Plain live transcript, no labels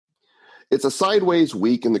It's a sideways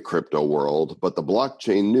week in the crypto world, but the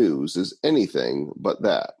blockchain news is anything but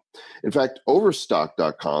that. In fact,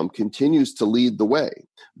 Overstock.com continues to lead the way.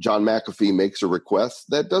 John McAfee makes a request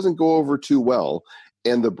that doesn't go over too well,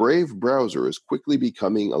 and the Brave browser is quickly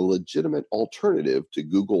becoming a legitimate alternative to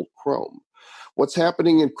Google Chrome. What's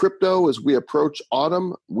happening in crypto as we approach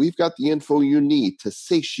autumn? We've got the info you need to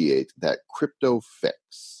satiate that crypto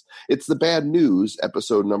fix. It's the Bad News,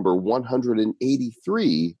 episode number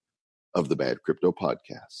 183 of the Bad Crypto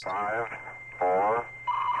Podcast. 5, 4,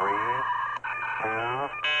 3, 2,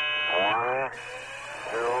 1,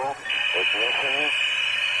 2, ignition.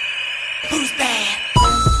 Who's bad?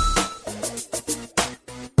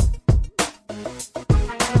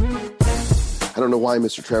 I don't know why,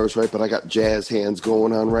 Mr. Travis Wright, but I got jazz hands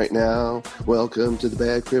going on right now. Welcome to the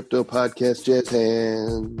Bad Crypto Podcast, jazz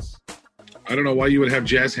hands. I don't know why you would have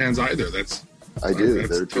jazz hands either. I do. That's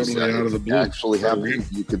They're totally just, out of the blue. Actually happening.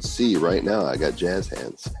 You could see right now I got jazz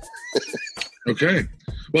hands. Okay.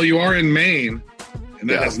 Well, you are in Maine, and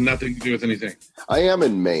that Yeah. has nothing to do with anything. I am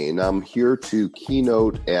in Maine. I'm here to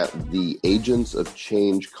keynote at the Agents of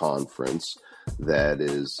Change conference that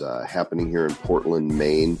is happening here in Portland,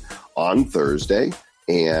 Maine on Thursday,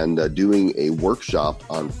 and doing a workshop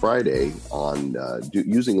on Friday on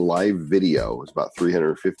using live video. It's about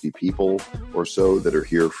 350 people or so that are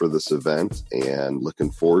here for this event, and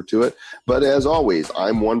looking forward to it. But as always,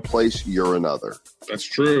 I'm one place, you're another. That's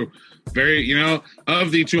true. Very,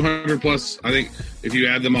 of the 200 plus, I think if you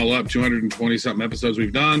add them all up, 220 something episodes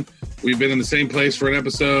we've done, we've been in the same place for an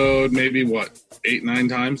episode, maybe 8, 9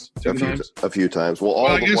 times, 10 times? A few times. Well,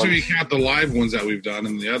 I guess if you count the live ones that we've done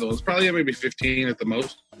and the other ones, probably maybe 15 at the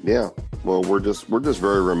most. Yeah. Well, we're just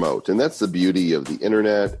very remote. And that's the beauty of the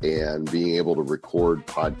internet and being able to record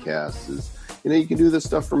podcasts is, you can do this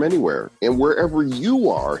stuff from anywhere. And wherever you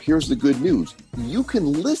are, here's the good news. You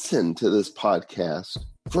can listen to this podcast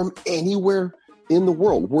from anywhere in the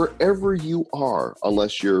world, wherever you are,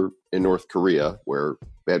 unless you're in North Korea, where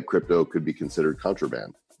bad crypto could be considered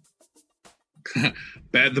contraband.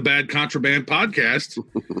 The Bad Contraband Podcast.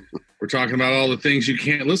 We're talking about all the things you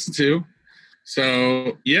can't listen to.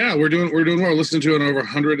 So yeah, we're doing well. Listening to it in over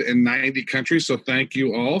 190 countries. So thank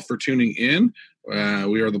you all for tuning in.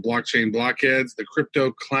 We are the blockchain blockheads, the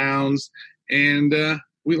crypto clowns, and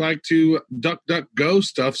we like to duck go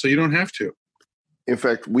stuff so you don't have to. In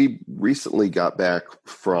fact, we recently got back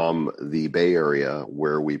from the Bay Area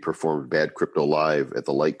where we performed Bad Crypto Live at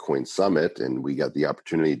the Litecoin Summit, and we got the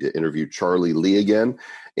opportunity to interview Charlie Lee again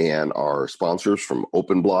and our sponsors from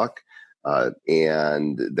OpenBlock.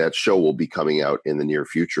 And that show will be coming out in the near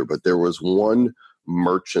future. But there was one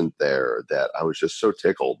merchant there that I was just so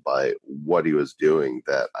tickled by what he was doing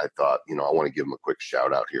that I thought, I want to give him a quick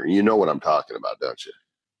shout out here. You know what I'm talking about, don't you?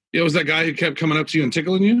 Yeah, was that guy who kept coming up to you and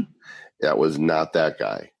tickling you? That was not that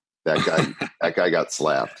guy. That guy got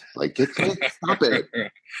slapped. Like, stop it.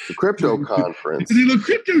 The crypto conference. It's a little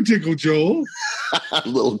crypto tickle, Joel.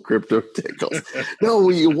 Little crypto tickles. No,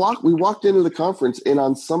 we walked into the conference, and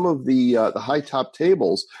on some of the high top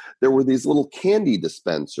tables, there were these little candy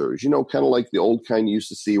dispensers. Kind of like the old kind you used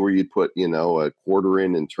to see where you'd put, a quarter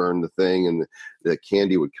in and turn the thing, and the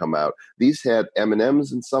candy would come out. These had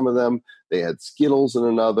M&Ms in some of them. They had Skittles in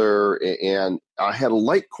another, and I had a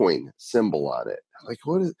Litecoin symbol on it. I'm like,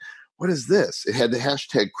 what is this? It had the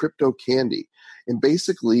hashtag crypto candy. And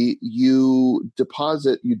basically you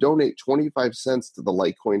donate 25 cents to the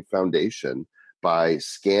Litecoin Foundation by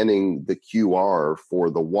scanning the QR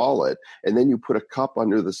for the wallet. And then you put a cup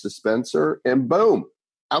under this dispenser and boom,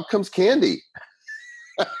 out comes candy.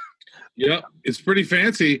 Yeah, it's pretty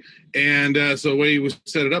fancy. And so the way he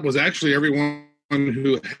set it up was actually everyone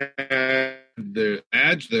who had the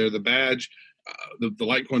badge there, the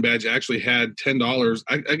Litecoin badge actually had $10.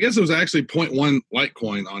 I guess it was actually 0.1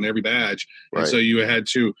 Litecoin on every badge. Right. And so you had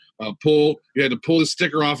to pull the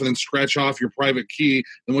sticker off and then scratch off your private key.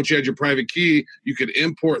 And once you had your private key, you could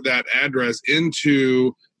import that address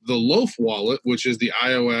into the Loaf wallet, which is the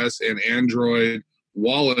iOS and Android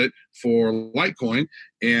wallet for Litecoin.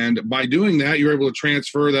 And by doing that, you were able to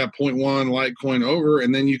transfer that 0.1 Litecoin over,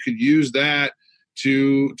 and then you could use that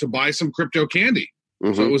to buy some crypto candy.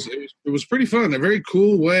 Mm-hmm. So it was pretty fun. A very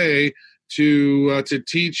cool way to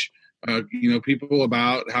teach people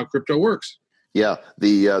about how crypto works. Yeah,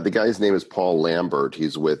 the guy's name is Paul Lambert.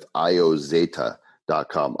 He's with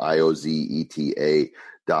iozeta.com, iozeta.com,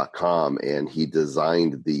 and he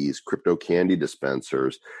designed these crypto candy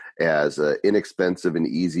dispensers as an inexpensive and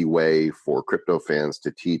easy way for crypto fans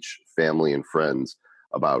to teach family and friends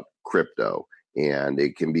about crypto. And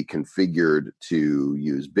it can be configured to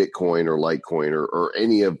use Bitcoin or Litecoin or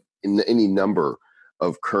any number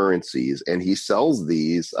of currencies, and he sells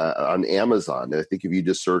these on Amazon. I think if you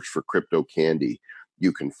just search for crypto candy,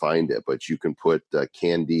 you can find it, but you can put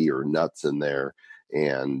candy or nuts in there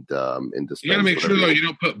and dispense. You got to make sure whatever though you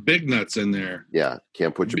don't put big nuts in there. Yeah,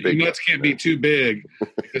 can't put your Big big nuts can't be too big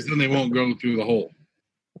because then they won't go through the hole.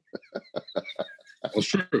 Well, it's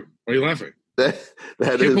true. Why are you laughing? That You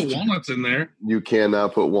is can't put walnuts in there. You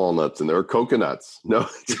cannot put walnuts in there or coconuts. No,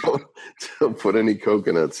 don't put any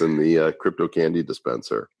coconuts in the crypto candy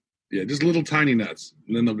dispenser. Yeah, just little tiny nuts,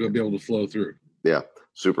 and then they'll be able to flow through. Yeah,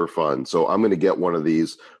 super fun. So I'm going to get one of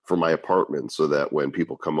these for my apartment so that when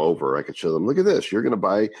people come over, I can show them, look at this. You're going to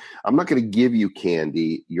buy, I'm not going to give you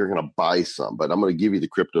candy. You're going to buy some, but I'm going to give you the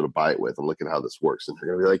crypto to buy it with. And look at how this works. And they're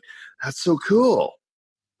going to be like, that's so cool.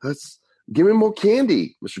 Give me more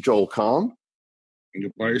candy, Mr. Joel Comm. You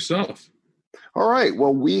can buy yourself. All right.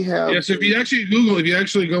 Well, we have. Yeah, so if you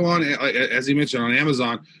actually go on, as he mentioned, on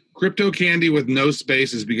Amazon, crypto candy with no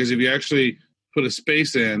spaces, because if you actually put a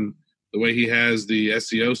space in, the way he has the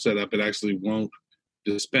SEO set up, it actually won't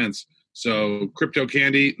dispense. So crypto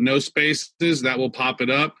candy, no spaces, that will pop it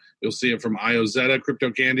up. You'll see it from IOZetta,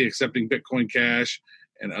 crypto candy, accepting Bitcoin Cash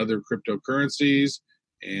and other cryptocurrencies,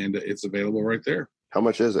 and it's available right there. How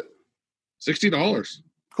much is it? $60.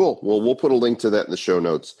 Cool. Well, we'll put a link to that in the show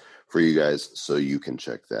notes for you guys so you can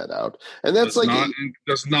check that out. And that's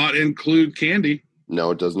Does not include candy.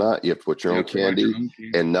 No, it does not. You have to put your own candy,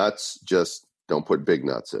 and nuts. Just don't put big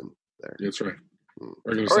nuts in there. That's right. All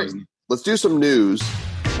right, let's do some news.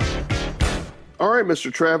 All right, Mr.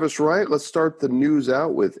 Travis Wright, let's start the news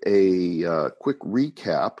out with a quick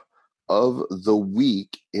recap of the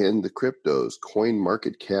week in the cryptos,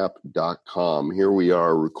 coinmarketcap.com. Here we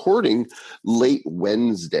are recording late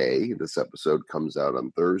Wednesday. This episode comes out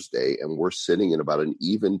on Thursday, and we're sitting in about an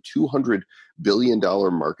even $200 billion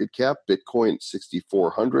market cap. Bitcoin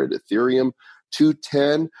 6,400, Ethereum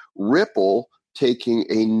 210, Ripple taking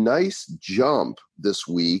a nice jump this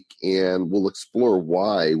week, and we'll explore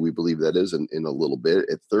why we believe that is in a little bit,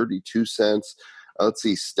 at 32 cents. Let's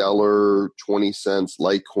see, Stellar 20 cents,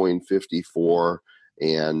 Litecoin 54,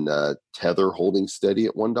 and Tether holding steady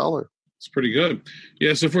at $1. It's pretty good.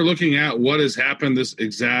 Yeah, so if we're looking at what has happened this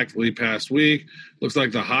exactly past week, looks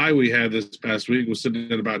like the high we had this past week was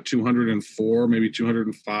sitting at about 204, maybe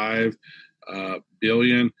 205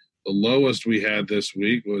 billion. The lowest we had this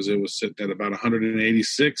week was sitting at about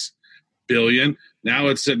 186 billion. Now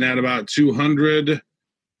it's sitting at about 200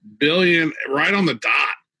 billion, right on the dot.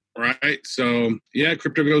 Right. So, yeah,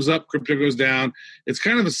 crypto goes up, crypto goes down. It's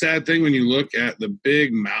kind of a sad thing when you look at the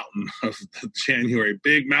big mountain of January,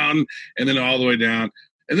 big mountain, and then all the way down.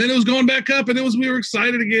 And then it was going back up, and we were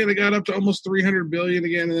excited again. It got up to almost 300 billion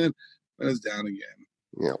again, and then it's down again.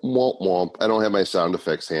 Yeah, womp womp. I don't have my sound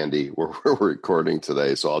effects handy. We're recording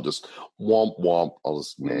today, so I'll just womp womp. I'll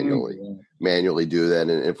just manually do that.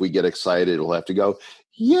 And if we get excited, we'll have to go,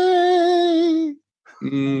 yay!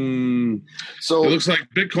 So it looks like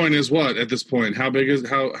Bitcoin is what at this point? How big is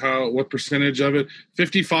what percentage of it?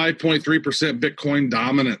 55.3% Bitcoin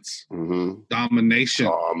dominance. Domination.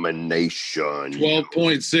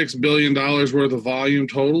 $12.6 billion worth of volume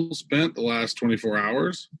total spent the last 24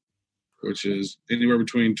 hours, which is anywhere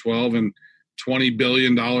between 12 and $20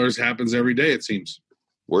 billion happens every day, it seems.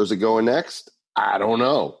 Where's it going next? I don't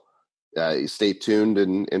know. Stay tuned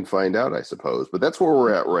and find out, I suppose. But that's where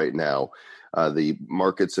we're at right now. The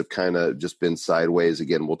markets have kind of just been sideways.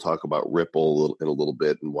 Again, we'll talk about Ripple in a little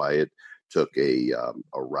bit and why it took a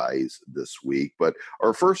rise this week. But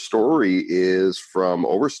our first story is from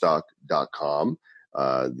Overstock.com.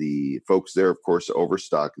 The folks there, of course,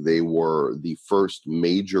 Overstock, they were the first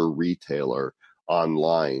major retailer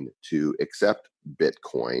online to accept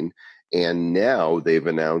Bitcoin. And now they've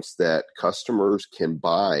announced that customers can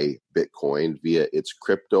buy Bitcoin via its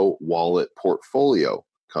crypto wallet portfolio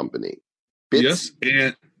company. Yes,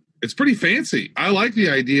 and it's pretty fancy. I like the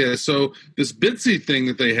idea. So this Bitsy thing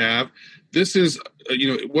that they have, this is,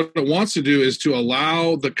 what it wants to do is to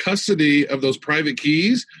allow the custody of those private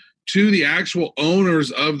keys to the actual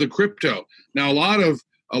owners of the crypto. Now, a lot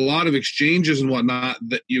of exchanges and whatnot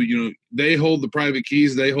that they hold the private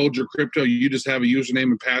keys, they hold your crypto. You just have a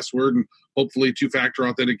username and password and hopefully two-factor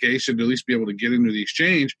authentication to at least be able to get into the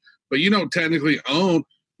exchange. But you don't technically own.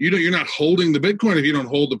 You're not holding the Bitcoin if you don't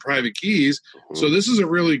hold the private keys. So this is a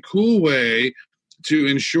really cool way to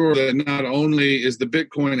ensure that not only is the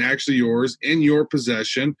Bitcoin actually yours in your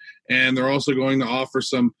possession, and they're also going to offer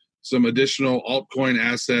some additional altcoin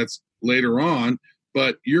assets later on,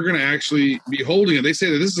 but you're going to actually be holding it. They say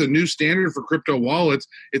that this is a new standard for crypto wallets.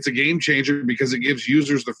 It's a game changer because it gives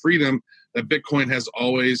users the freedom that Bitcoin has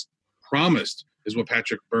always promised. is what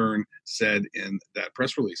Patrick Byrne said in that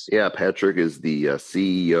press release. Yeah, Patrick is the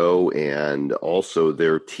CEO, and also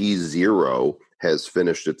their T0 has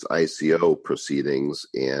finished its ICO proceedings,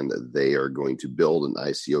 and they are going to build an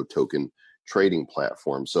ICO token trading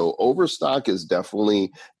platform. So Overstock is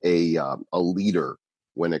definitely a leader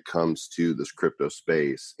when it comes to this crypto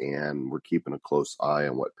space, and we're keeping a close eye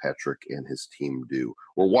on what Patrick and his team do.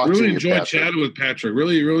 We're watching. Really enjoyed chatting with Patrick.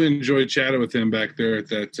 Really enjoyed chatting with him back there at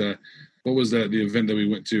that. What was that? The event that we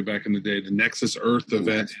went to back in the day, the Nexus Earth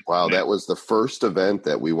event. Wow, that was the first event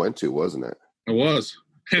that we went to, wasn't it? It was.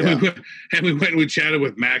 And we went and we chatted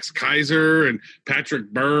with Max Kaiser and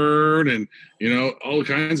Patrick Byrne and, all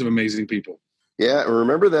kinds of amazing people. Yeah,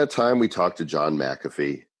 remember that time we talked to John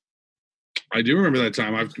McAfee? I do remember that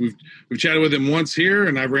time. We've chatted with him once here,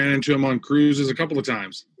 and I've ran into him on cruises a couple of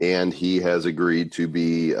times. And he has agreed to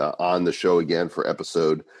be on the show again for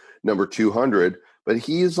episode number 200. But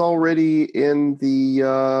he is already in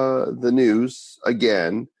the news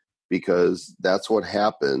again, because that's what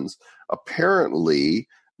happens. Apparently,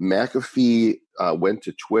 McAfee went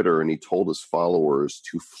to Twitter and he told his followers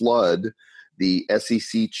to flood the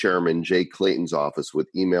SEC chairman, Jay Clayton's office,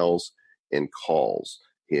 with emails and calls.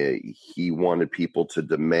 He wanted people to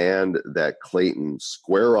demand that Clayton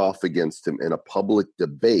square off against him in a public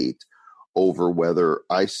debate over whether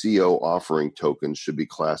ICO offering tokens should be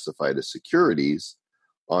classified as securities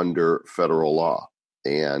under federal law.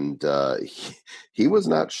 And he was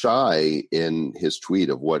not shy in his tweet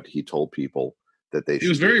of what he told people that they should. He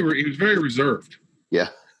was very reserved. Yeah.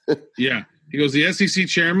 Yeah. He goes, the SEC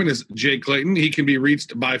chairman is Jay Clayton. He can be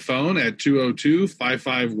reached by phone at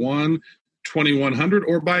 202-551-2100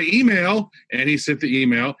 or by email. And he sent the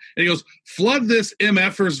email. And he goes, flood this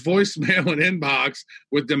MFer's voicemail and inbox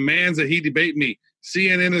with demands that he debate me.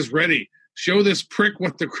 CNN is ready. Show this prick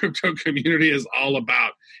what the crypto community is all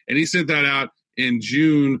about. And he sent that out in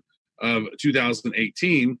June of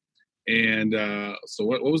 2018. And so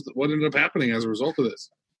what ended up happening as a result of this?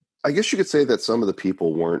 I guess you could say that some of the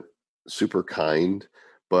people weren't super kind,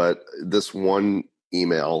 but this one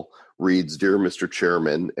email reads, Dear Mr.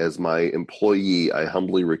 Chairman, as my employee, I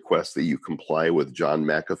humbly request that you comply with John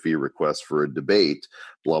McAfee request for a debate,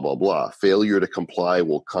 blah, blah, blah. Failure to comply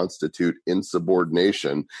will constitute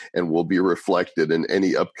insubordination and will be reflected in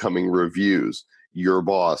any upcoming reviews. Your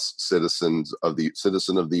boss, citizen of the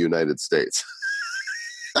United States.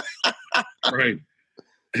 Right.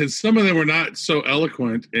 And some of them were not so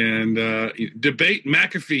eloquent. And debate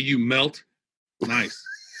McAfee, you melt. Nice.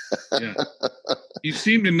 Yeah. You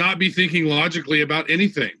seem to not be thinking logically about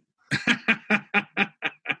anything.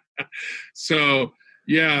 So,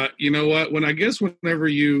 yeah, you know what? Whenever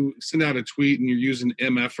you send out a tweet and you're using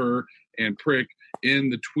MFer and prick in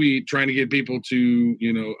the tweet, trying to get people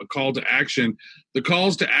to, a call to action, the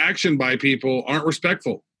calls to action by people aren't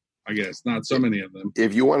respectful. I guess not so many of them.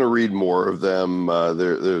 If you want to read more of them,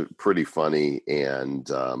 they're pretty funny, and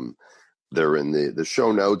they're in the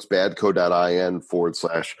show notes,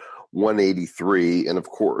 badco.in/183. And of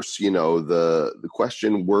course, the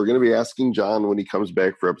question we're going to be asking John when he comes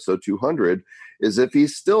back for episode 200 is if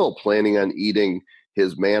he's still planning on eating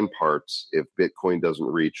his man parts if Bitcoin doesn't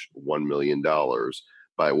reach $1 million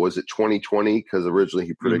by, was it 2020? Because originally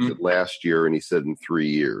he predicted last year, and he said in 3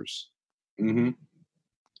 years. Mm-hmm.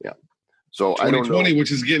 Yeah. So 2020, I don't know.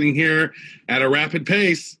 Which is getting here at a rapid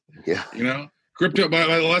pace. Yeah. Crypto, by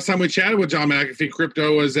the last time we chatted with John McAfee,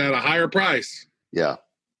 crypto was at a higher price. Yeah.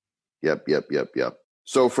 Yep.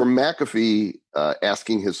 So from McAfee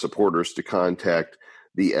asking his supporters to contact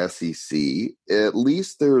the SEC, at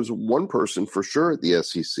least there's one person for sure at the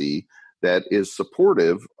SEC that is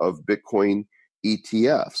supportive of Bitcoin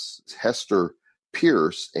ETFs. It's Hester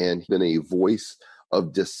Pierce, and he's been a voice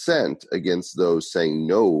of dissent against those saying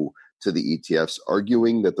no to the ETFs,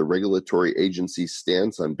 arguing that the regulatory agency's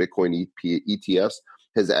stance on Bitcoin ETFs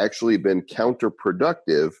has actually been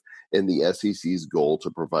counterproductive in the SEC's goal to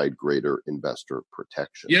provide greater investor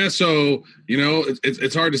protection. Yeah, so,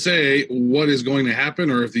 it's hard to say what is going to happen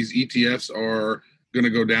or if these ETFs are going to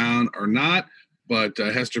go down or not. But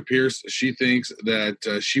Hester Pierce, she thinks that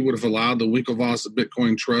she would have allowed the Winklevoss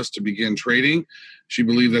Bitcoin Trust to begin trading. She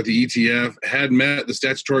believed that the ETF had met the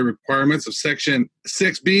statutory requirements of Section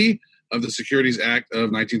 6B of the Securities Act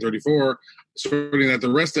of 1934, asserting that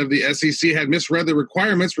the rest of the SEC had misread the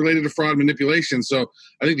requirements related to fraud manipulation. So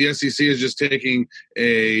I think the SEC is just taking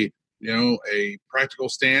a practical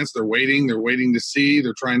stance. They're waiting to see.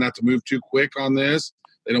 They're trying not to move too quick on this.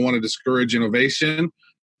 They don't want to discourage innovation.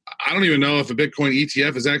 I don't even know if a Bitcoin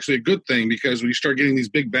ETF is actually a good thing, because when you start getting these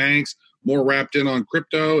big banks more wrapped in on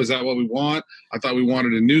crypto, is that what we want? I thought we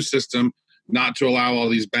wanted a new system not to allow all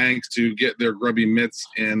these banks to get their grubby mitts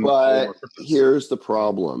in. But here's the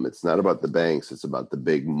problem. It's not about the banks. It's about the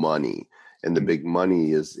big money. And the big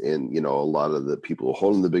money is in, a lot of the people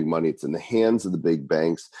holding the big money. It's in the hands of the big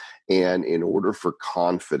banks. And in order for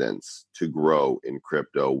confidence to grow in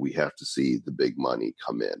crypto, we have to see the big money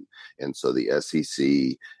come in. And so the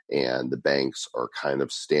SEC and the banks are kind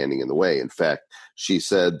of standing in the way. In fact, she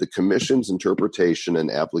said the commission's interpretation and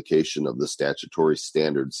application of the statutory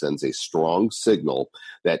standard sends a strong signal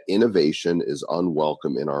that innovation is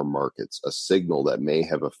unwelcome in our markets, a signal that may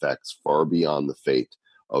have effects far beyond the fate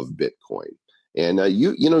of Bitcoin. And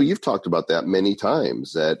you've talked about that many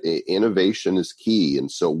times, that innovation is key. And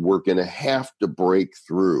so we're going to have to break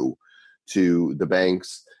through to the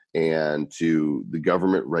banks and to the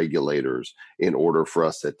government regulators in order for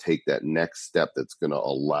us to take that next step that's going to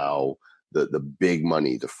allow the big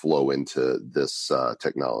money to flow into this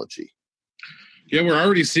technology. Yeah, we're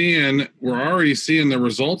already seeing the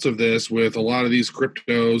results of this with a lot of these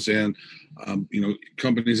cryptos and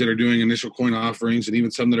companies that are doing initial coin offerings, and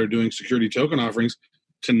even some that are doing security token offerings,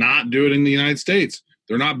 to not do it in the United States.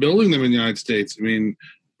 They're not building them in the United States. I mean,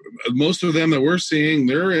 most of them that we're seeing,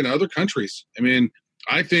 they're in other countries. I mean,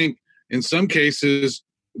 I think in some cases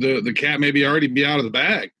the cat may already be out of the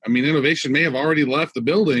bag. I mean, innovation may have already left the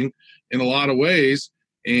building in a lot of ways.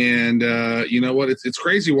 And you know what? It's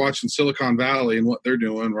crazy watching Silicon Valley and what they're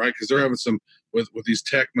doing, right? Because they're having some with these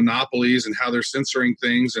tech monopolies and how they're censoring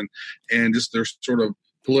things and just their sort of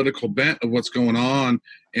political bent of what's going on.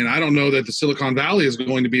 And I don't know that the Silicon Valley is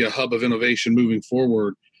going to be a hub of innovation moving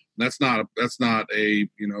forward. That's not a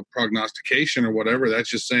prognostication or whatever. That's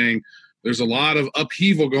just saying there's a lot of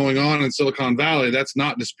upheaval going on in Silicon Valley. That's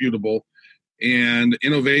not disputable. And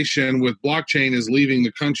innovation with blockchain is leaving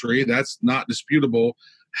the country. That's not disputable.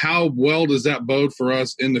 How well does that bode for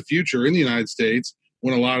us in the future in the United States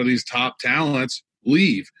when a lot of these top talents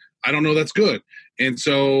leave? I don't know that's good. And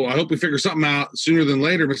so I hope we figure something out sooner than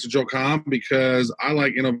later, Mr. Joe Comm, because I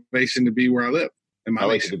like innovation to be where I live. I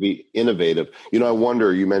like it to be innovative. I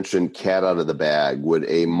wonder, you mentioned cat out of the bag. Would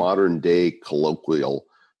a modern day colloquial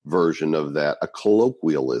version of that, a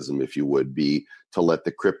colloquialism, if you would, be to let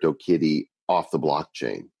the crypto kitty off the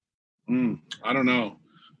blockchain? I don't know,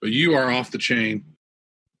 but you are off the chain.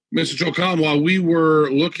 Mr. Joe Comm, while we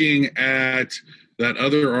were looking at that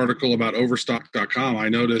other article about Overstock.com, I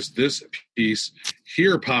noticed this piece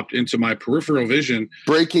here popped into my peripheral vision.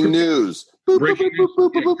 Breaking news.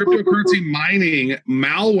 Cryptocurrency mining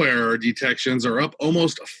malware detections are up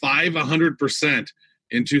almost 500%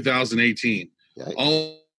 in 2018. Yikes.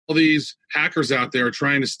 All these hackers out there are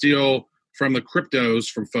trying to steal from the cryptos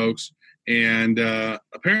from folks. And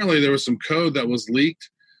apparently there was some code that was leaked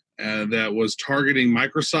that was targeting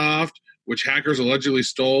Microsoft, which hackers allegedly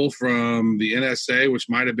stole from the NSA, which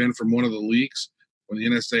might have been from one of the leaks when the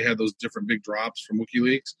NSA had those different big drops from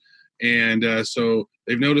WikiLeaks. And so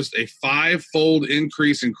they've noticed a 5-fold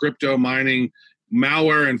increase in crypto mining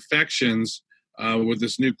malware infections with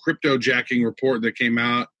this new crypto jacking report that came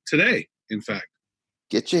out today, in fact.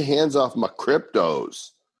 Get your hands off my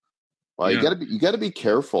cryptos. Well, yeah. You got to be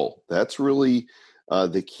careful. That's really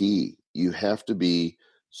the key. You have to be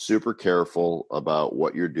super careful about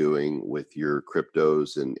what you're doing with your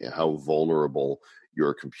cryptos and how vulnerable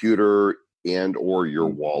your computer and or your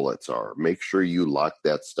wallets are. Make sure you lock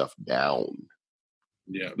that stuff down.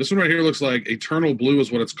 Yeah, this one right here looks like Eternal Blue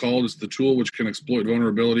is what it's called. It's the tool which can exploit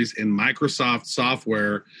vulnerabilities in Microsoft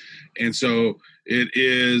software. And so it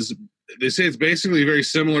is, they say it's basically very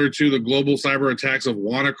similar to the global cyber attacks of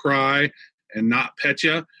WannaCry and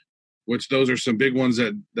NotPetya, which those are some big ones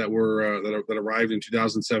that arrived in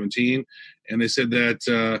 2017. And they said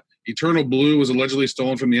that Eternal Blue was allegedly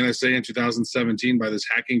stolen from the NSA in 2017 by this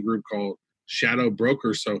hacking group called Shadow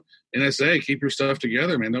Brokers. So NSA, keep your stuff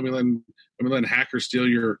together, man. Don't be letting hackers steal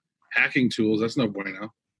your hacking tools. That's no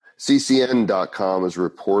bueno. CCN.com is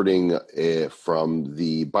reporting from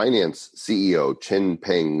the Binance CEO,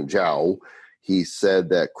 Changpeng Zhao. He said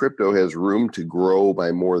that crypto has room to grow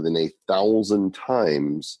by more than 1,000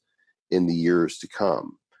 times in the years to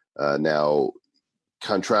come. Now,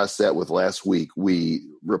 contrast that with last week. We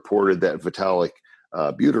reported that Vitalik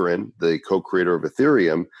Buterin, the co-creator of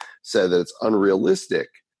Ethereum, said that it's unrealistic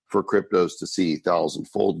for cryptos to see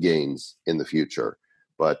 1,000-fold gains in the future.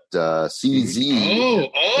 But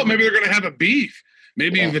CZ... Oh, maybe they're going to have a beef.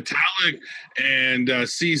 Maybe Vitalik and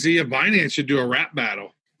CZ of Binance should do a rap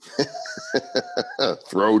battle.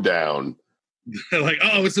 Throw down. Like,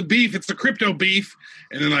 oh, it's a beef. It's a crypto beef.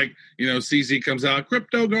 And then, CZ comes out,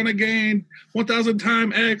 crypto going to gain 1,000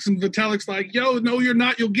 times X. And Vitalik's like, yo, no, you're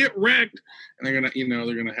not. You'll get wrecked. And they're going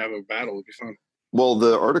to have a battle. It'll be fun. Well,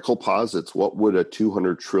 the article posits what would a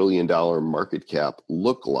 $200 trillion market cap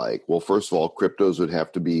look like? Well, first of all, cryptos would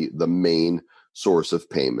have to be the main source of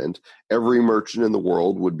payment. Every merchant in the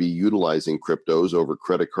world would be utilizing cryptos over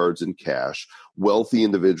credit cards and cash. Wealthy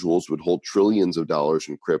individuals would hold trillions of dollars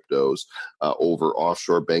in cryptos over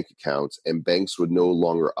offshore bank accounts, and banks would no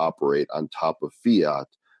longer operate on top of fiat,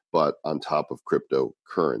 but on top of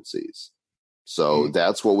cryptocurrencies. So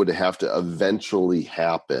that's what would have to eventually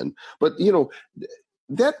happen. But,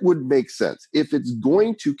 that would make sense. If it's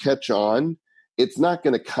going to catch on, it's not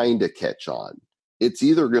going to kind of catch on. It's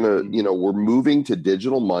either going to, we're moving to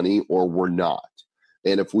digital money or we're not.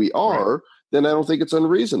 And if we are, then I don't think it's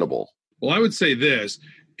unreasonable. Well, I would say this.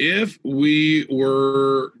 If we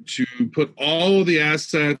were to put all of the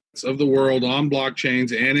assets of the world on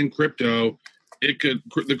blockchains and in crypto,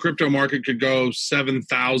 the crypto market could go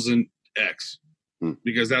 7,000x.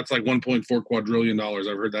 Because that's like $1.4 quadrillion. I've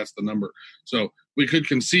heard that's the number. So we could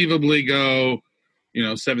conceivably go,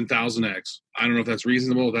 7,000x. I don't know if that's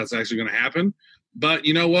reasonable, if that's actually going to happen. But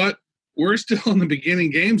you know what? We're still in the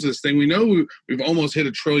beginning games of this thing. We know we've almost hit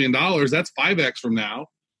 $1 trillion. That's 5x from now.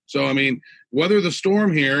 So, I mean, weather the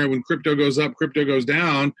storm here. When crypto goes up, crypto goes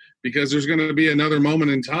down, because there's going to be another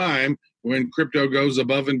moment in time when crypto goes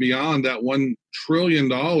above and beyond that $1 trillion.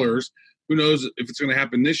 Who knows if it's going to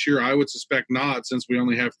happen this year? I would suspect not, since we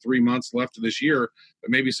only have 3 months left of this year. But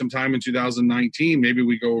maybe sometime in 2019, maybe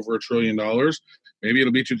we go over $1 trillion. Maybe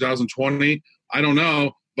it'll be 2020. I don't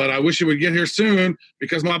know. But I wish it would get here soon,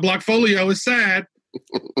 because my Blockfolio is sad.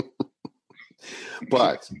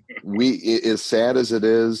 But as sad as it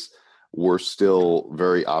is, we're still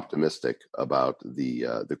very optimistic about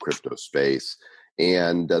the crypto space.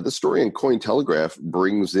 And the story in Cointelegraph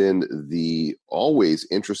brings in the always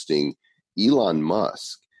interesting Elon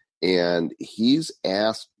Musk, and he's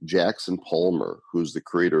asked Jackson Palmer, who's the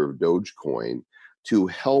creator of Dogecoin, to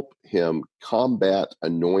help him combat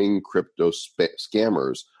annoying crypto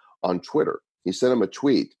scammers on Twitter. He sent him a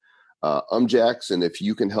tweet. Jackson, if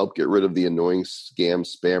you can help get rid of the annoying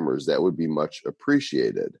spammers, that would be much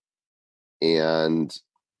appreciated. And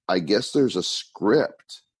I guess there's a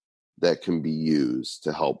script that can be used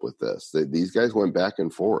to help with this. These guys went back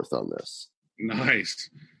and forth on this. Nice.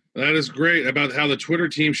 That is great about how the Twitter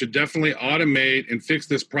team should definitely automate and fix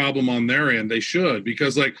this problem on their end. They should,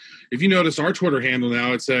 because if you notice our Twitter handle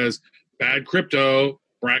now, it says bad crypto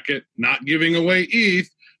bracket, not giving away ETH,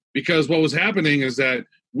 because what was happening is that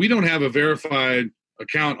we don't have a verified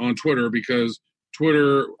account on Twitter, because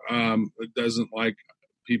Twitter doesn't like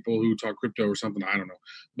people who talk crypto or something. I don't know.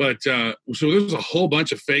 But so there's a whole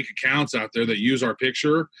bunch of fake accounts out there that use our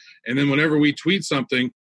picture. And then whenever we tweet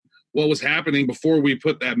something, what was happening before we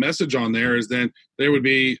put that message on there is then there would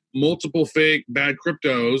be multiple fake bad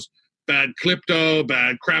cryptos, bad Clipto,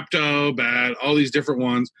 bad Crapto, bad all these different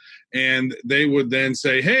ones. And they would then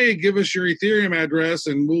say, hey, give us your Ethereum address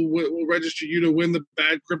and we'll register you to win the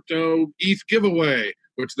bad crypto ETH giveaway,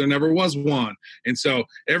 which there never was one. And so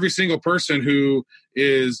every single person who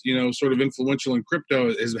is, sort of influential in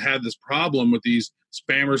crypto has had this problem with these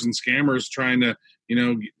spammers and scammers trying to,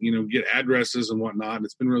 get addresses and whatnot. And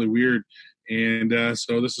it's been really weird. And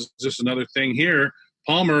so this is just another thing here.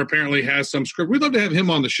 Palmer apparently has some script. We'd love to have him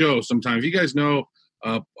on the show sometime. If you guys know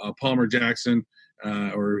Palmer Jackson,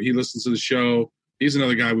 or he listens to the show, he's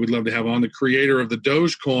another guy we'd love to have on, the creator of the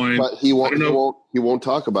Dogecoin. But he won't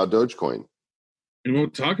talk about Dogecoin. He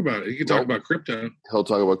won't talk about it. He can talk about crypto. He'll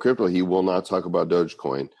talk about crypto. He will not talk about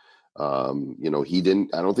Dogecoin. He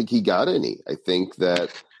didn't. I don't think he got any. I think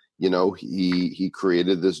that he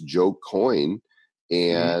created this joke coin,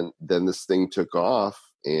 and then this thing took off,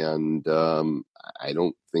 and I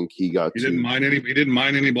don't think he got. He didn't mine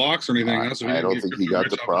any blocks or anything. So I don't think he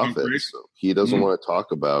got the profits. So he doesn't want to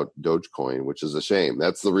talk about Dogecoin, which is a shame.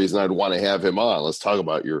 That's the reason I'd want to have him on. Let's talk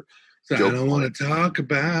about your. I don't want to talk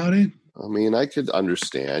about it. I mean, I could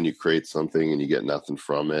understand you create something and you get nothing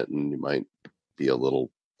from it, and you might be a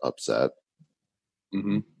little upset.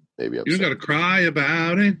 Mm-hmm. Maybe upset. You got to cry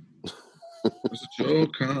about it. It's a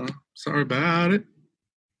joke. Sorry about it.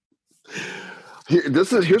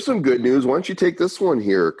 Here's some good news. Why don't you take this one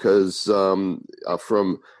here? Because from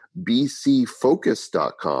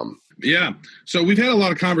bcfocus.com. Yeah. So we've had a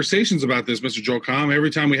lot of conversations about this, Mr. Joel Comm. Every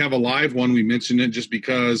time we have a live one, we mention it just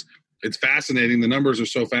because it's fascinating. The numbers are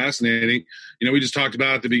so fascinating. We just talked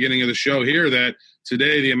about at the beginning of the show here that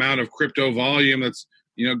today the amount of crypto volume that's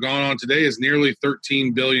gone on today is nearly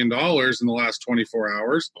 $13 billion in the last 24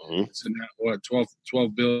 hours. Mm-hmm. It's in that,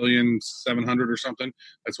 12 billion 700 or something.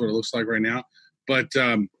 That's what it looks like right now. But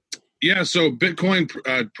so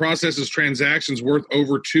Bitcoin processes transactions worth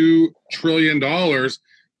over $2 trillion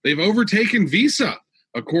they've overtaken Visa,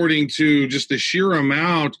 according to just the sheer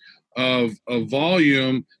amount of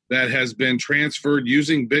volume that has been transferred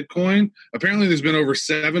using Bitcoin. Apparently, there's been over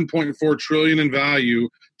 7.4 trillion in value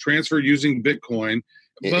transferred using Bitcoin.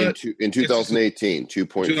 But in 2018,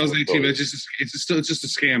 2.4. 2018, it's just a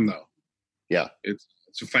scam, though. Yeah, it's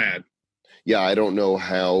a fad. Yeah, I don't know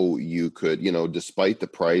how you could, despite the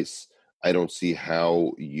price, I don't see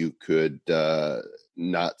how you could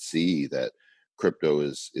not see that crypto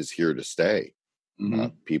is here to stay. Mm-hmm.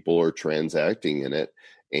 People are transacting in it,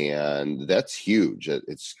 and that's huge.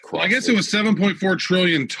 Well, I guess it was 7.4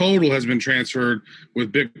 trillion total has been transferred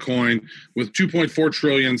with Bitcoin, with 2.4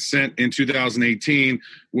 trillion sent in 2018,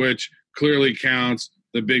 which clearly counts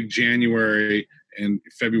the big January and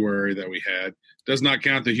February that we had. Does not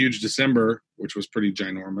count the huge December, which was pretty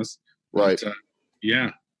ginormous. Right. But,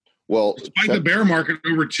 yeah. Well, despite the bear market,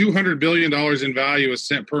 over $200 billion in value is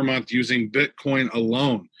sent per month using Bitcoin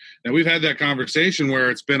alone. Now, we've had that conversation where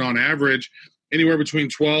it's been on average anywhere between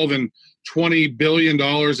 12 and $20 billion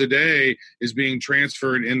a day is being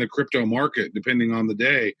transferred in the crypto market, depending on the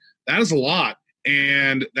day. That is a lot.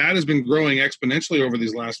 And that has been growing exponentially over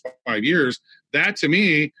these last 5 years. That, to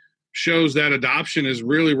me, shows that adoption is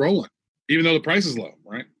really rolling, even though the price is low,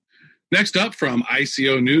 right? Next up from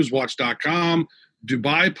ICONewsWatch.com,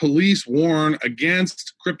 Dubai police warn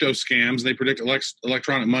against crypto scams. They predict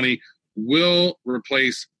electronic money will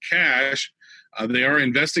replace cash. They are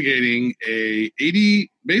investigating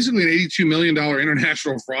basically an $82 million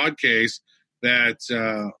international fraud case that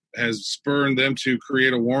has spurred them to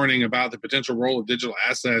create a warning about the potential role of digital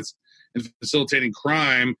assets in facilitating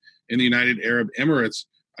crime in the United Arab Emirates.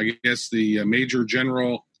 I guess the Major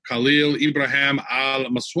General Khalil Ibrahim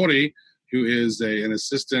al-Maswari, who is an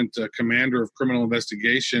assistant commander of criminal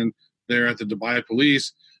investigation there at the Dubai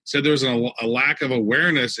police, said there's a lack of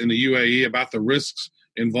awareness in the UAE about the risks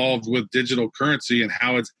involved with digital currency and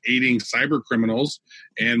how it's aiding cyber criminals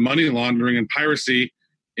and money laundering and piracy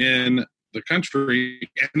in the country.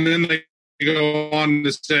 And then they go on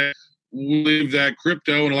to say, we believe that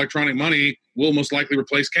crypto and electronic money will most likely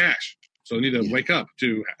replace cash. So they need to wake up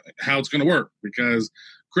to how it's going to work, because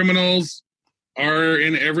criminals are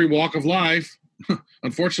in every walk of life,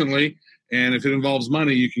 unfortunately. And if it involves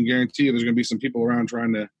money, you can guarantee there's going to be some people around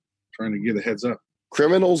trying to get a heads up.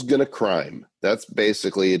 Criminals gonna crime. That's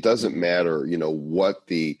basically, it doesn't matter, what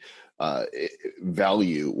the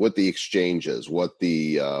value, what the exchange is, what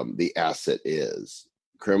the asset is.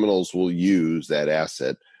 Criminals will use that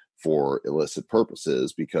asset for illicit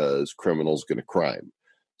purposes because criminals gonna crime.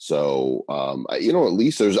 So, at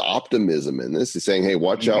least there's optimism in this. He's saying, hey,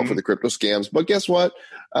 watch out for the crypto scams. But guess what?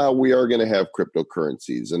 We are going to have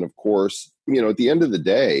cryptocurrencies. And of course, at the end of the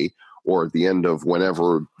day, or at the end of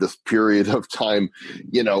whenever this period of time,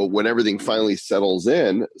 when everything finally settles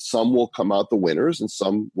in, some will come out the winners and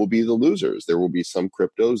some will be the losers. There will be some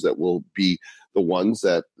cryptos that will be the ones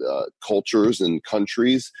that cultures and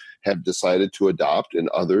countries have decided to adopt, and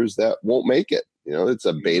others that won't make it. It's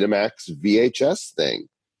a Betamax VHS thing.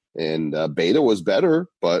 And Beta was better,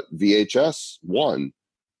 but VHS won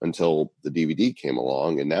until the DVD came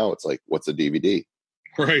along. And now it's like, what's a DVD?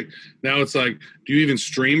 Right. Now it's like, do you even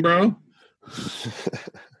stream, bro?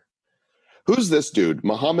 Who's this dude?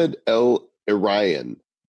 Mohammed El Irayan.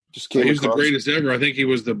 Just came He's the greatest ever. I think he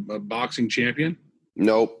was the boxing champion.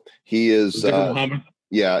 Nope. He is. Muhammad?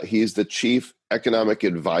 Yeah, he's the chief economic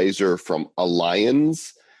advisor from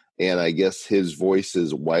Allianz. And I guess his voice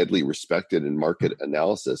is widely respected in market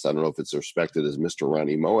analysis. I don't know if it's respected as Mr.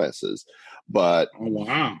 Ronnie Moas's, but oh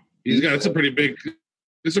wow, it's a pretty big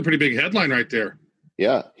headline right there.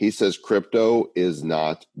 Yeah, he says crypto is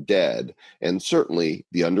not dead, and certainly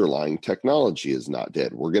the underlying technology is not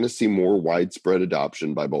dead. We're going to see more widespread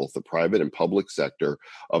adoption by both the private and public sector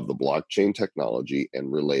of the blockchain technology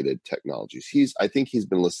and related technologies. I think he's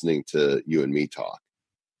been listening to you and me talk,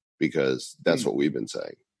 because that's what we've been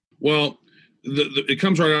saying. Well, it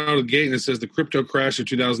comes right out of the gate, and it says the crypto crash of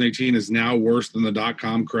 2018 is now worse than the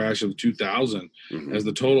dot-com crash of 2000, as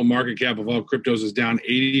the total market cap of all cryptos is down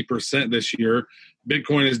 80% this year.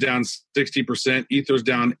 Bitcoin is down 60%. Ether's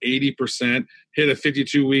down 80%. Hit a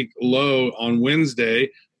 52-week low on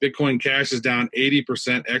Wednesday. Bitcoin Cash is down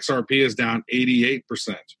 80%. XRP is down 88%.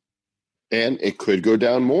 And it could go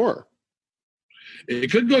down more.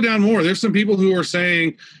 It could go down more. There's some people who are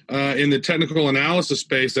saying in the technical analysis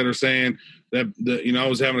space that are saying that, I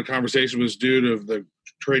was having a conversation with this dude of the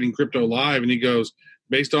Trading Crypto Live, and he goes,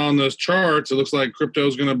 based on those charts, it looks like crypto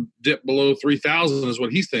is going to dip below 3,000 is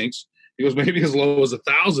what he thinks. He goes, maybe as low as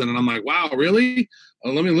 1,000. And I'm like, wow, really?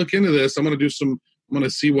 Let me look into this. I'm going to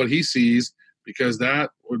see what he sees. because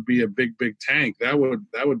that would be a big tank. That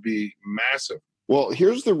would be massive. Well,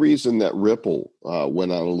 here's the reason that Ripple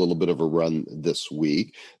went on a little bit of a run this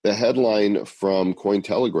week. The headline from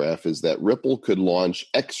Cointelegraph is that Ripple could launch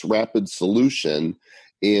XRapid solution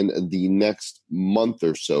in the next month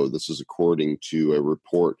or so. This is according to a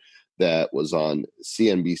report that was on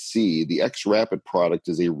CNBC. The XRapid product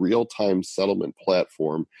is a real-time settlement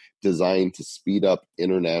platform designed to speed up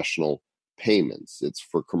international payments. It's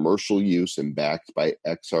for commercial use and backed by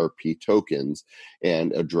XRP tokens,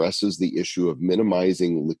 and addresses the issue of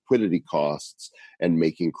minimizing liquidity costs and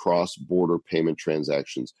making cross-border payment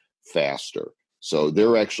transactions faster. So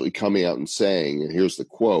they're actually coming out and saying, and here's the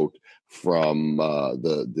quote from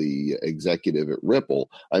the executive at Ripple,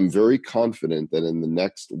 "I'm very confident that in the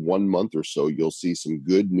next 1 month or so, you'll see some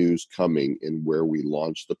good news coming in where we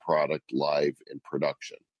launch the product live in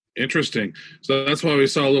production." Interesting. So that's why we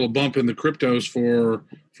saw a little bump in the cryptos for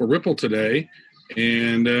Ripple today.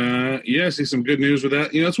 And I see some good news with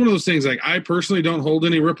that. It's one of those things, like, I personally don't hold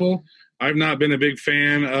any Ripple. I've not been a big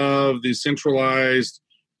fan of the centralized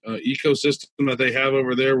ecosystem that they have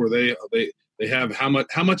over there, where they have how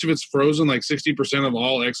much of it's frozen, like 60% of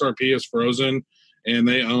all XRP is frozen, and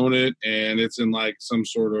they own it, and it's in like some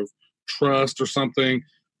sort of trust or something.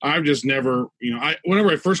 I've just never, whenever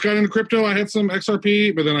I first got into crypto, I had some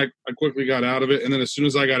XRP, but then I quickly got out of it. And then as soon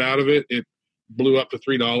as I got out of it, it blew up to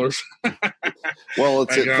 $3. Well,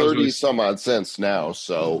 it's at 30 some odd cents now.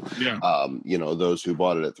 So, yeah. Those who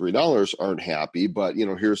bought it at $3 aren't happy. But,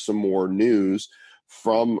 here's some more news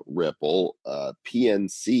from Ripple.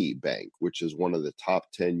 PNC Bank, which is one of the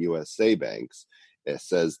top 10 USA banks, it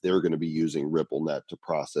says they're going to be using RippleNet to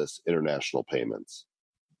process international payments.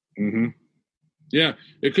 Mm-hmm. Yeah,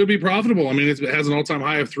 it could be profitable. I mean, it has an all-time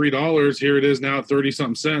high of $3. Here it is now at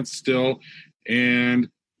 30-something cents still. And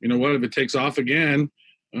you know what? If it takes off again,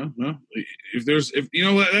 that's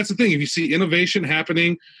the thing. If you see innovation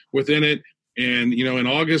happening within it, and in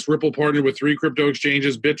August, Ripple partnered with 3 crypto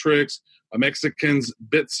exchanges: Bittrex, Mexicans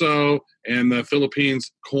Bitso, and the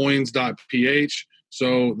Philippines Coins.ph.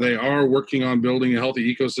 So they are working on building a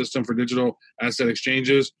healthy ecosystem for digital asset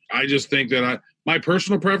exchanges. I just think that my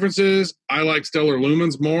personal preference is I like Stellar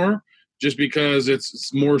Lumens more, just because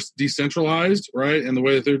it's more decentralized, right, in the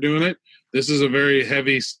way that they're doing it. This is a very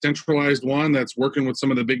heavy centralized one that's working with some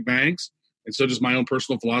of the big banks. And so just my own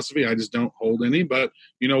personal philosophy, I just don't hold any. But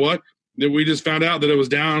you know what? We just found out that it was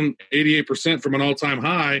down 88% from an all-time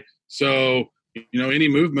high. So, any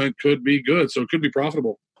movement could be good. So it could be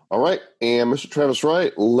profitable. All right. And Mr. Travis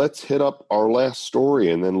Wright, let's hit up our last story,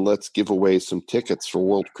 and then let's give away some tickets for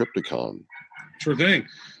World CryptoCon. Sure thing.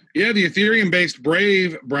 Yeah, the Ethereum-based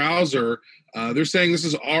Brave browser, they're saying this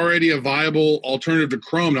is already a viable alternative to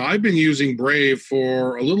Chrome. Now, I've been using Brave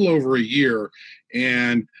for a little over a year,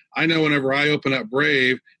 and I know whenever I open up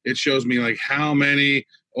Brave, it shows me like how many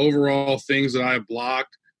overall things that I've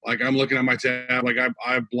blocked. Like, I'm looking at my tab, like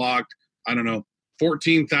I've blocked,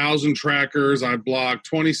 14,000 trackers. I've blocked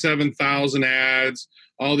 27,000 ads,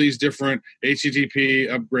 all these different HTTP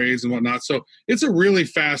upgrades and whatnot. So it's a really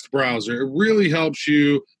fast browser. It really helps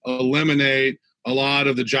you eliminate a lot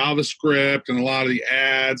of the JavaScript and a lot of the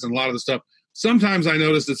ads and a lot of the stuff. Sometimes I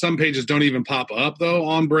notice that some pages don't even pop up, though,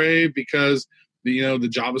 on Brave because the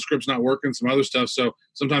JavaScript's not working, some other stuff. So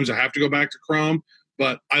sometimes I have to go back to Chrome.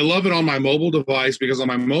 But I love it on my mobile device, because on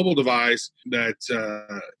my mobile device that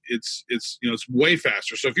it's way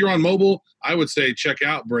faster. So if you're on mobile, I would say check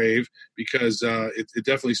out Brave, because it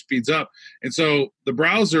definitely speeds up. And so the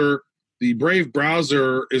Brave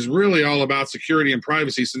browser is really all about security and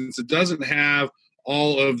privacy, since it doesn't have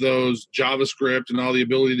all of those JavaScript and all the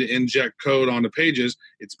ability to inject code onto pages.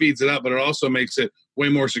 It speeds it up, but it also makes it way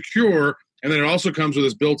more secure. And then it also comes with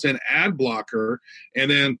this built-in ad blocker. And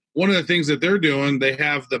then one of the things that they're doing, they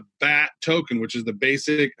have the BAT token, which is the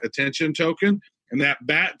basic attention token. And that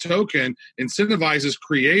BAT token incentivizes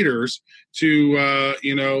creators to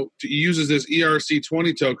uses this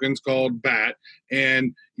ERC20 tokens called BAT.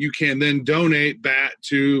 And you can then donate BAT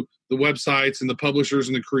to the websites and the publishers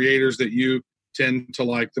and the creators that you tend to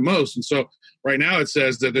like the most. And so right now it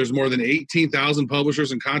says that there's more than 18,000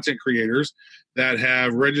 publishers and content creators that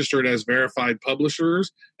have registered as verified publishers,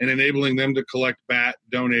 and enabling them to collect BAT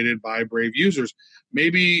donated by Brave users.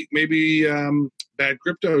 Maybe Bad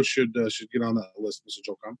Crypto should get on that list, Mr.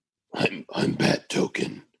 Jolcom. I'm BAT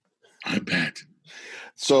token. I'm BAT.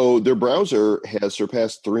 So their browser has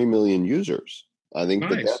surpassed 3 million users. I think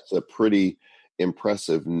that's a pretty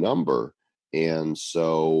impressive number. And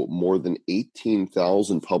so more than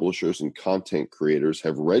 18,000 publishers and content creators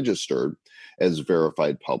have registered as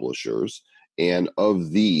verified publishers. And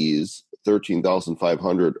of these,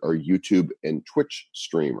 13,500 are YouTube and Twitch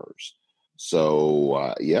streamers. So,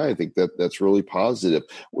 I think that's really positive.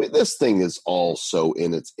 This thing is also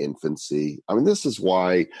in its infancy. I mean, this is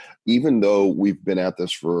why, even though we've been at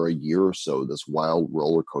this for a year or so, this wild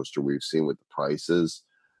roller coaster we've seen with the prices,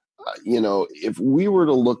 if we were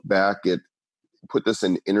to look back at, put this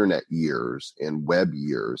in internet years and web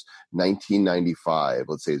years, 1995,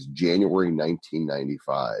 let's say it's January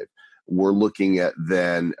 1995, we're looking at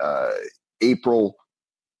then April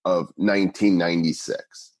of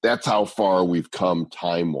 1996. That's how far we've come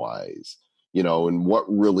time-wise, and what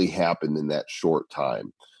really happened in that short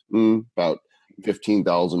time. About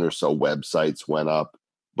 15,000 or so websites went up,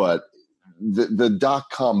 but the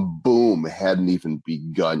dot-com boom hadn't even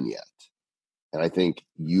begun yet. And I think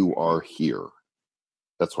you are here.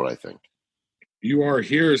 That's what I think. You are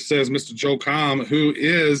here, says Mr. Joe Com, who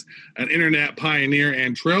is an internet pioneer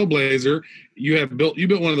and trailblazer. You built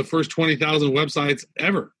one of the first 20,000 websites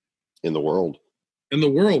ever in the world. Was it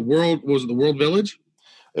the World Village?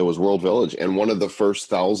 It was World Village, and one of the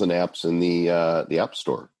first 1,000 apps in the App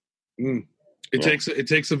Store. It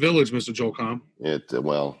takes a village, Mr. Joe Com. It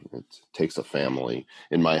takes a family,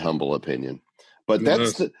 in my humble opinion. But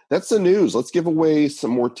that's the news. Let's give away some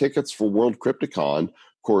more tickets for World Crypticon.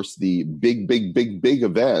 Of course, the big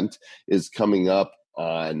event is coming up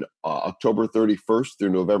on October 31st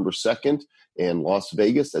through November 2nd in Las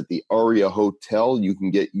Vegas at the Aria Hotel. You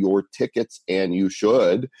can get your tickets, and you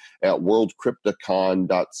should, at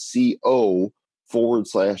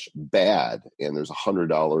worldcrypticon.co/bad. And there's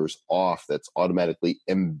 $100 off that's automatically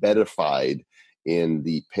embedified in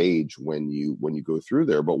the page when you go through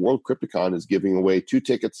there. But World Crypticon is giving away 2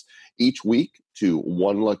 tickets each week to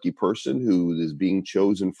one lucky person who is being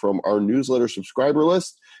chosen from our newsletter subscriber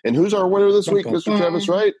list. And who's our winner this week, Mr. Travis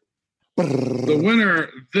Wright? The winner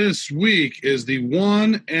this week is the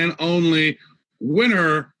one and only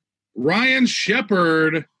winner, Ryan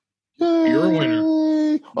Shepard. Yay. You're a winner.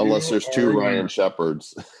 Unless there's 2 Ryan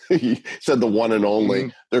Shepards. He said the one and only. Mm-hmm.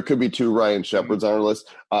 There could be 2 Ryan Shepards on our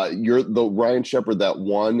list. You're the Ryan Shepard that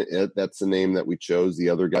won. That's the name that we chose. The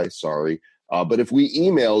other guy, sorry. But if we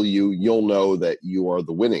email you, you'll know that you are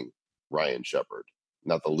the winning Ryan Shepard,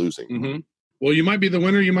 not the losing. Mm-hmm. Well, you might be the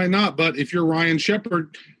winner, you might not. But if you're Ryan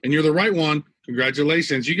Shepard and you're the right one,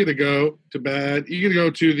 congratulations. You get to go to bad. You get to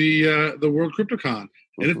go to the World Crypticon,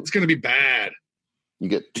 and it's going to be bad. You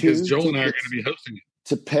get 2 because Joel and I are going to be hosting it.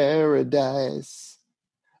 To paradise.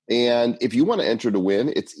 And if you want to enter to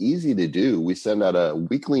win, it's easy to do. We send out a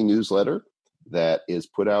weekly newsletter that is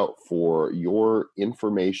put out for your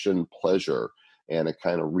information pleasure, and it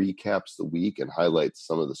kind of recaps the week and highlights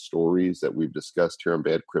some of the stories that we've discussed here on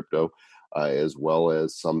Bad Crypto, as well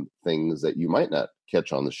as some things that you might not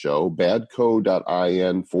catch on the show.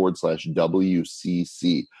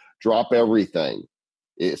 badco.in/WCC. Drop everything,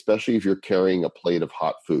 especially if you're carrying a plate of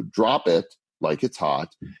hot food. Drop it like it's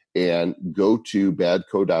hot, and go to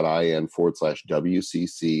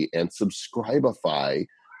badco.in/WCC and subscribify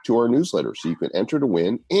to our newsletter so you can enter to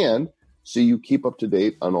win, and so you keep up to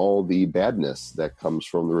date on all the badness that comes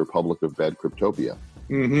from the Republic of Bad Cryptopia.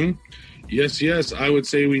 Mm-hmm. Yes. I would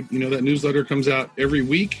say that newsletter comes out every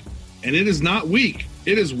week, and it is not weak.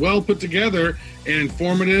 It is well put together and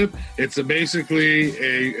informative. It's basically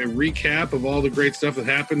a recap of all the great stuff that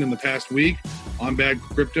happened in the past week on Bad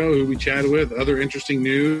Crypto, who we chatted with, other interesting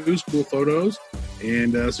news, cool photos.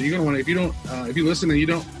 And so you're going to want to, if you listen and you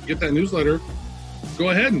don't get that newsletter, go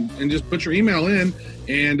ahead and just put your email in.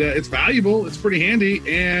 And it's valuable, it's pretty handy,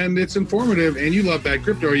 and it's informative. And you love Bad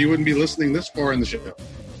Crypto, or you wouldn't be listening this far in the show.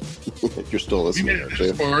 You're still listening. You made it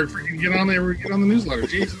this far, freaking get on there, get on the newsletter.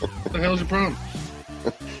 Jeez, what the hell's your problem?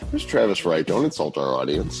 There's Travis Wright. Don't insult our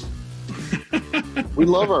audience. We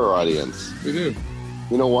love our audience. We do.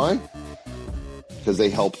 You know why? Because they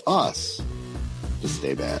help us to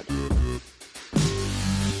stay bad.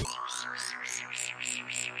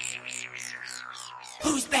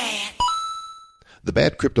 Who's bad? The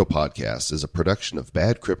Bad Crypto Podcast is a production of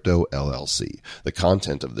Bad Crypto LLC. The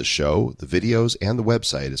content of the show, the videos, and the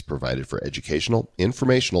website is provided for educational,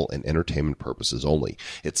 informational, and entertainment purposes only.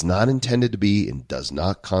 It's not intended to be and does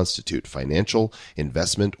not constitute financial,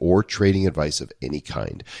 investment, or trading advice of any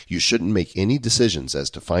kind. You shouldn't make any decisions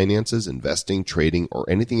as to finances, investing, trading, or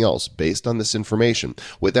anything else based on this information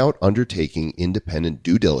without undertaking independent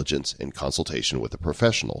due diligence and consultation with a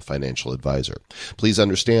professional financial advisor. Please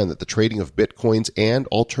understand that the trading of Bitcoins and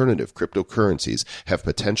alternative cryptocurrencies have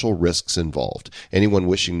potential risks involved. Anyone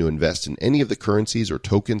wishing to invest in any of the currencies or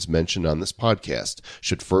tokens mentioned on this podcast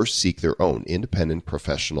should first seek their own independent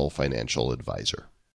professional financial advisor.